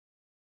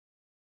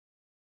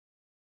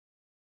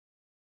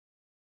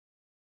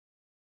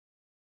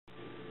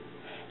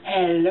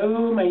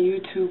Hello, my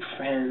YouTube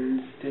friends.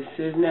 This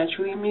is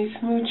Naturally Me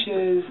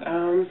Smooches.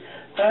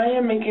 I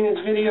am making this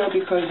video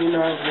because, I've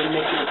been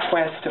making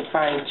requests to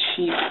find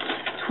cheap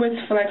twist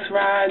flex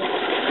rods,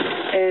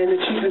 and the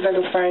cheapest I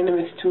can find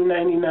them is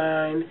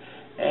 $2.99,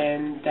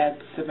 and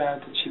that's about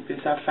the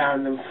cheapest I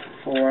found them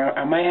for.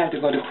 I might have to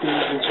go to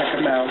Queens and check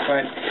them out,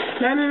 but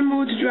not in the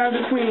mood to drive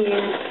to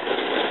Queens.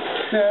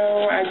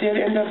 So I did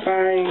end up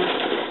buying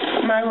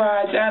my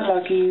rods at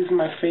Lucky's,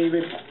 my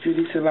favorite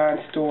beauty supply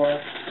store.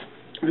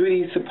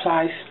 It's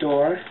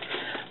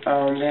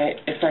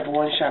like a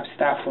one-shop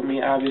stop for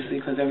me, obviously,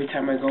 because every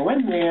time I go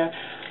in there,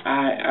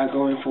 I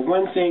go in for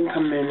one thing,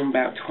 come in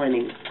about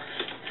 20.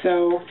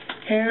 So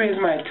here is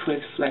my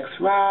Twist Flex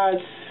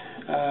rods,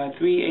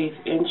 3/8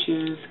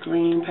 inches,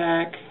 green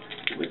pack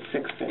with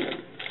 6 in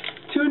them.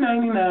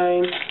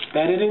 $2.99,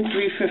 better than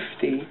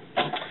 $3.50.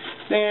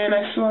 Then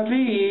I saw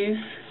these,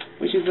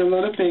 which is a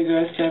little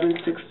bigger,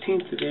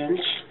 7/16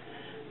 inch,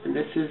 and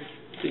this is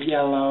the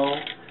yellow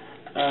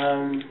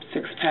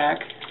 6-pack,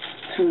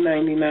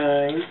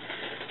 $2.99.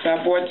 So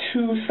I bought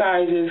 2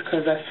 sizes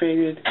because I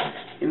figured,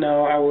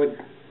 I would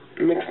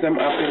mix them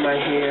up in my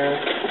hair.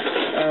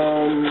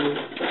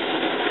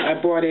 I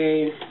bought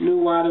a new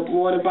water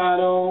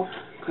bottle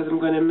because I'm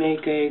going to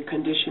make a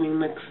conditioning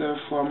mixer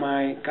for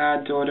my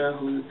goddaughter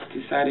who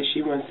decided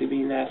she wants to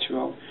be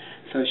natural.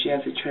 So she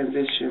has to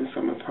transition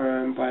from a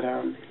perm, but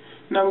I'm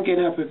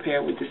getting her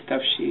prepared with the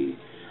stuff she's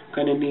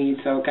going to need.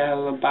 So I got a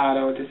little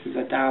bottle. This is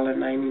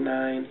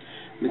 $1.99.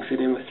 Mix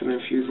it in with some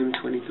Infusion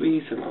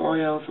 23, some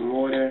oil, some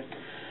water,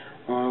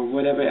 or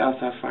whatever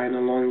else I find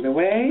along the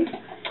way.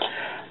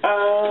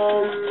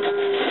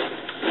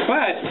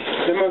 But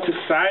the most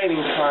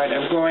exciting part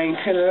of going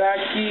to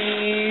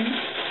Lucky's,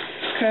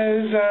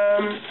 because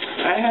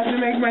I had to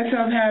make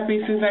myself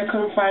happy since I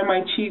couldn't find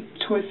my cheap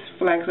Twist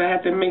Flex. I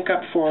had to make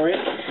up for it.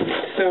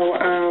 So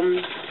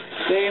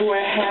they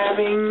were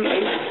having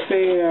a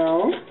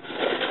sale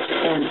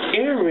on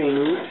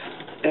earrings,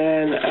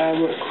 and I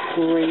went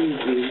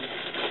crazy.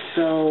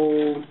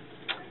 So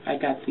I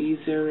got these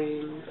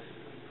earrings.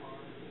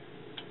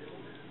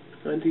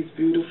 Aren't these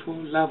beautiful?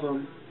 Love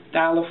them.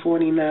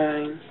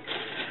 $1.49.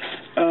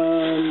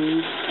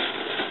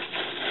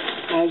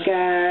 I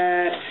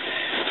got,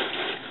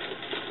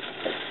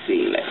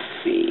 let's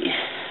see.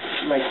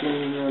 My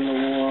cleaning on the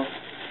wall.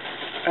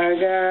 I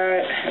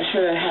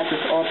should have had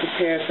this all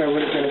prepared, so it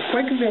would have been a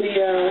quick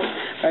video.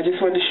 I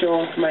just wanted to show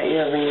off my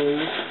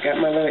earrings. Got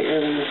my little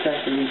earring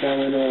accessory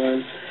going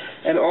on.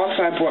 And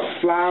also I bought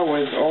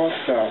flowers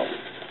also,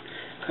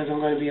 because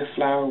I'm going to be a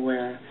flower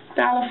wearer.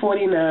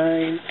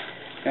 $1.49.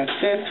 Got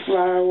this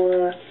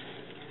flower,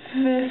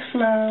 these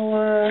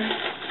flowers.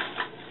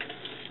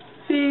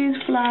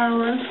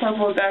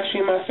 Purple is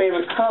actually my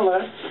favorite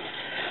color.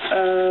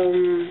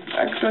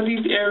 I thought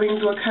these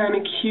earrings were kind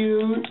of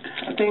cute.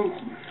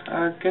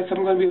 I guess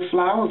I'm going to be a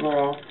flower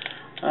girl.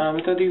 I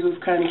thought these was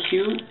kind of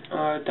cute.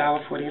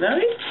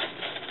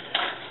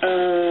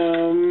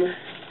 $1.49.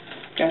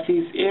 Got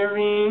these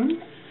earrings,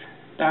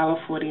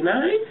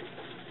 $1.49.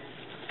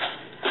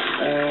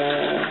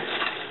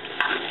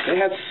 They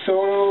had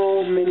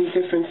so many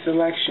different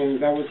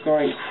selections. I was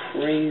going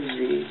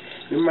crazy.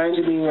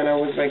 Reminded me when I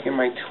was like in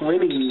my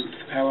 20s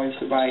how I used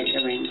to buy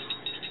earrings.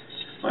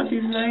 Aren't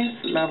these nice?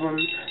 Love them.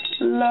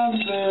 Love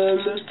them.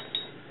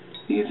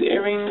 These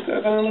earrings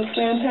are going to look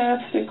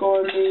fantastic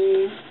on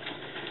me.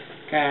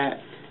 Got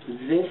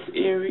these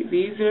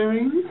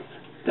earrings.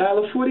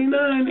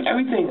 $1.49,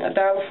 everything,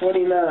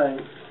 $1.49.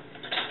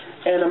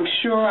 And I'm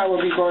sure I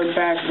will be going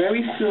back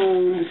very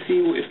soon to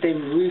see if they've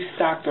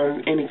restocked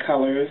on any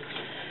colors,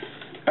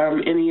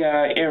 any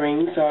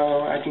earrings,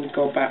 so I can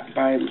go back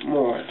buy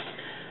more.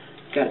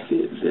 Got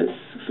this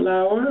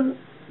flower,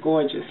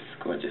 gorgeous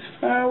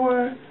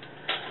flower.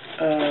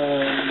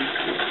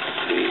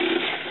 Let's see.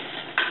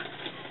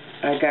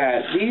 I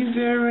got these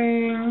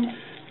earrings.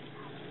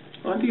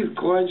 Aren't these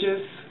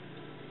gorgeous?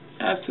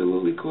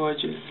 Absolutely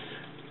gorgeous.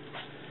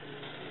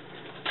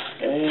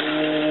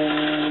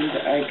 And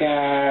I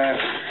got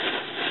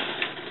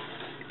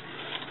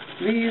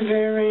these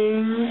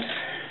earrings.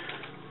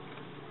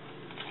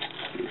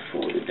 Let me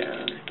fold it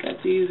down.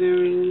 Got these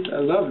earrings. I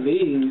love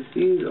these.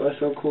 These are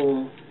so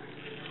cool.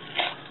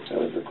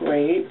 Those are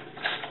great.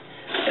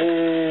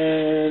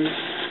 And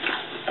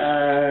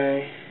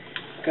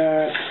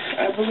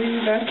I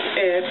believe that's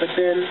it. But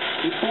then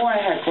before I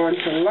had gone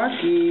to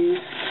Lucky's,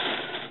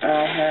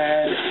 I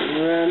had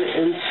run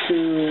into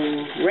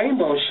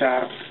Rainbow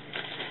Shop.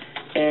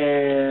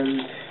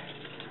 And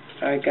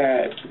I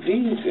got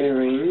these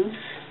earrings.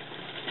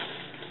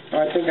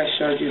 I think I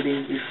showed you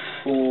these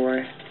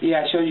before.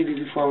 Yeah, I showed you these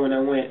before when I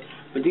went.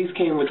 But these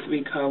came with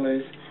 3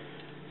 colors.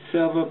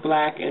 Silver,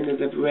 black, and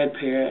there's a red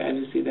pair. I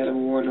just see that I've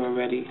worn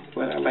already,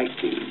 but I like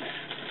these.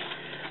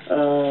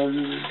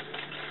 I'm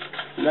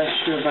not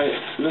sure if I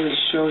really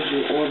showed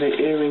you all the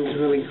earrings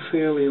really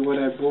clearly what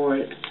I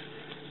bought.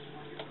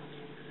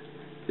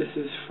 This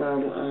is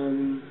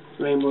from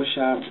Rainbow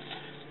Shop.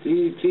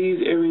 These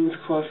earrings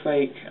cost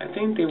like, I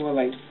think they were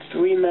like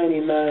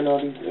 $3.99, all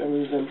these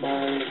earrings I'm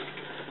buying.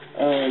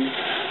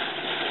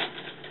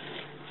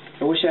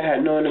 I wish I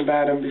had known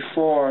about them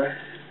before.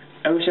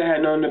 I wish I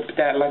had known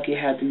that Lucky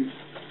had these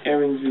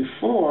earrings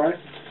before.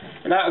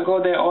 And I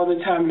go there all the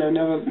time and I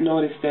never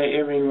noticed their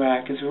earring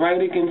rack. It's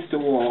right against the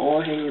wall,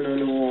 all hanging on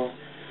the wall.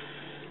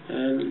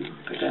 And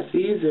I got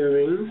these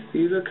earrings.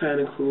 These are kind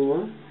of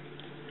cool.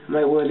 I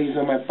might wear these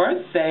on my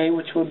birthday,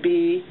 which will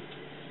be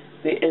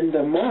the end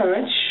of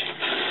March.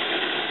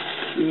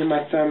 Me and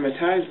my son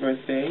Matai's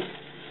birthday.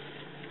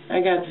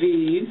 I got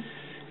these.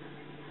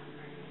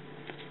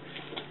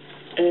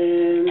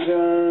 And, is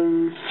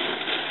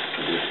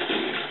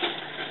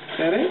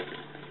that it?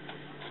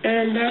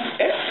 And that's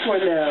it for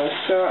now.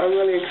 So I'm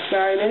really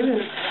excited,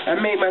 and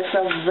I made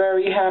myself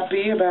very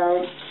happy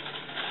about,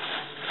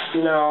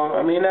 you know,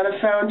 I may not have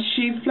found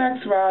cheap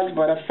flex rods,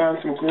 but I found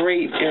some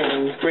great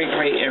earrings, great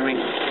earrings.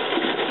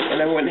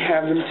 And I wouldn't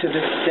have them to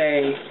this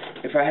day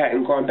if I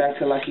hadn't gone back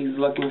to Lucky's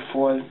looking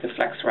for the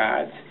flex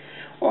rods.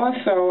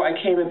 Also, I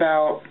came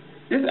about,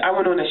 I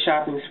went on a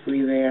shopping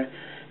spree there,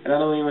 and I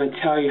don't even want to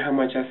tell you how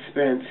much I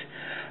spent.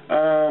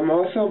 I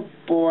also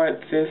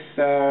bought this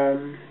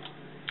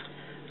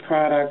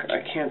product.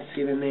 I can't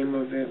see the name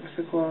of it. What's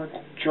it called?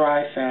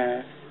 Dry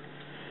Fast.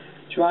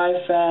 Dry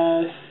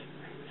Fast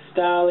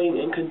Styling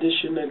and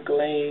Conditioner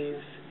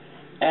Glaze.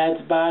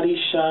 Adds body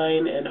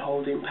shine and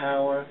holding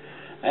power.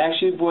 I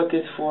actually bought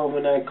this for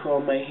when I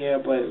curl my hair,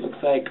 but it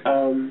looks like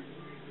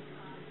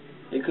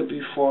it could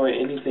be for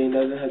anything. It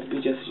doesn't have to be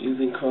just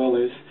using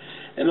curlers.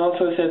 And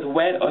also it says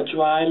wet or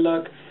dry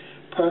look,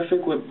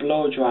 perfect with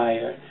blow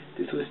dryer.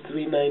 This was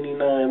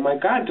 $3.99. My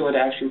goddaughter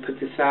actually put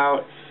this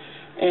out.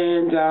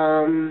 And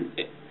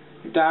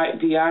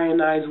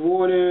deionized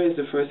water is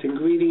the first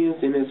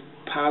ingredient, and it's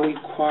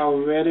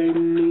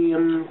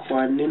polyquarinium,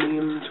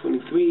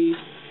 23,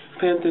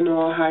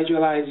 panthenol,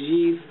 hydrolyzed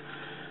yeast,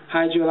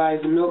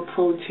 hydrolyzed milk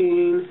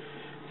protein.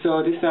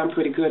 So this sounds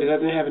pretty good. It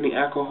doesn't have any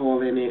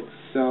alcohol in it.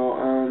 So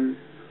I'm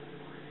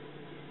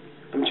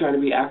trying to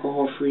be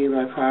alcohol free in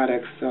my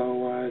products,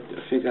 so I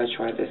figured I'd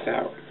try this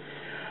out.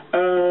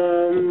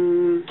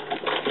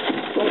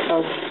 What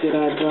else did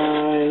I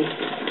buy?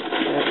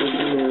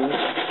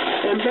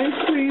 And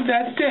basically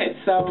that's it.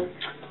 So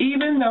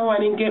even though I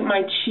didn't get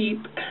my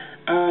cheap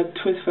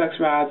twist flex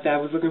rods that I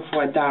was looking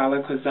for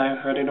 $1 because I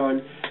heard it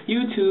on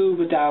YouTube,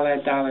 $1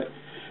 at Dollar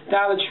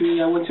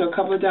Tree. I went to a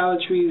couple of Dollar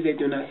Trees. They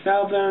do not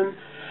sell them.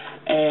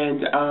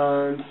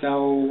 And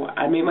so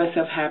I made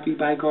myself happy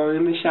by going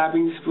on the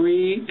shopping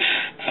spree.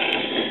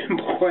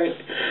 But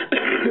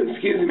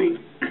excuse me,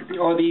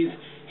 all these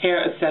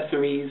hair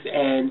accessories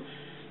and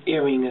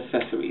earring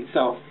accessories.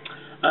 So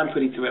I'm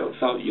pretty thrilled.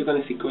 So you're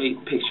going to see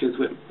great pictures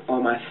with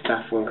all my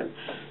stuff on.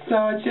 So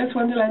I just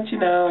wanted to let you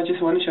know. I just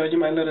want to show you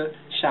my little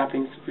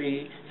shopping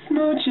spree.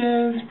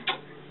 Smooches.